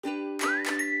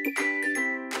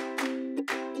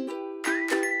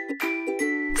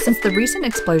Since the recent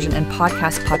explosion in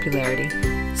podcast popularity,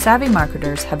 savvy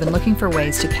marketers have been looking for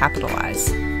ways to capitalize.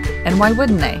 And why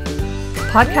wouldn't they?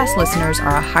 Podcast listeners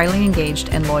are a highly engaged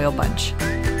and loyal bunch.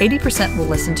 80% will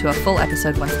listen to a full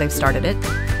episode once they've started it,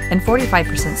 and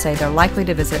 45% say they're likely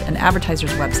to visit an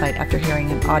advertiser's website after hearing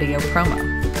an audio promo.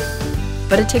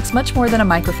 But it takes much more than a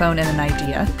microphone and an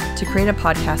idea to create a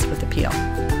podcast with appeal.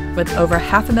 With over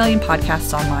 500,000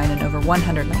 podcasts online in over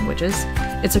 100 languages,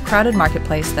 it's a crowded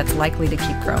marketplace that's likely to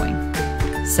keep growing.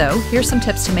 So, here's some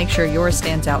tips to make sure yours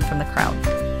stands out from the crowd.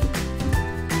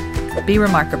 Be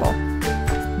remarkable.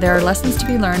 There are lessons to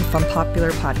be learned from popular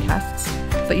podcasts,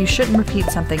 but you shouldn't repeat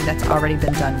something that's already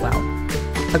been done well.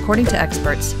 According to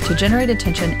experts, to generate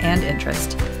attention and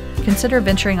interest, consider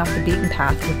venturing off the beaten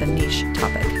path with a niche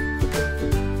topic.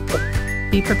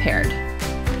 Be prepared.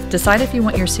 Decide if you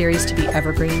want your series to be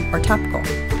evergreen or topical.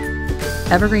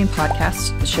 Evergreen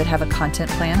podcasts should have a content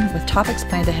plan with topics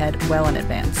planned ahead well in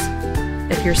advance.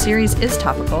 If your series is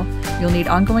topical, you'll need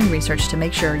ongoing research to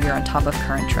make sure you're on top of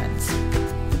current trends.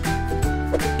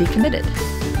 Be committed.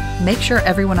 Make sure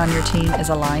everyone on your team is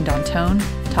aligned on tone,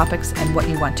 topics, and what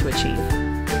you want to achieve.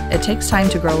 It takes time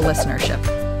to grow listenership,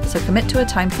 so commit to a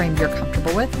time frame you're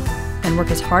comfortable with and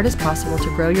work as hard as possible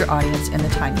to grow your audience in the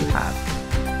time you have.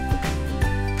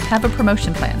 Have a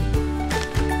promotion plan.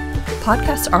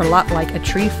 Podcasts are a lot like a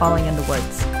tree falling in the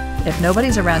woods. If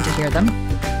nobody's around to hear them,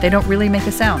 they don't really make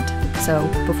a sound. So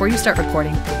before you start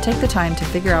recording, take the time to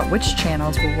figure out which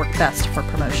channels will work best for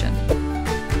promotion.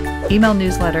 Email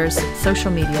newsletters, social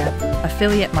media,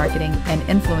 affiliate marketing, and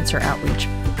influencer outreach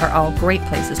are all great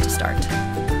places to start.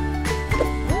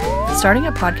 Starting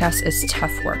a podcast is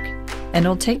tough work, and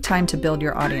it'll take time to build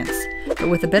your audience.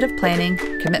 But with a bit of planning,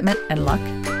 commitment, and luck,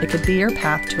 it could be your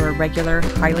path to a regular,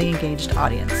 highly engaged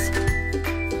audience.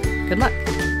 Good luck!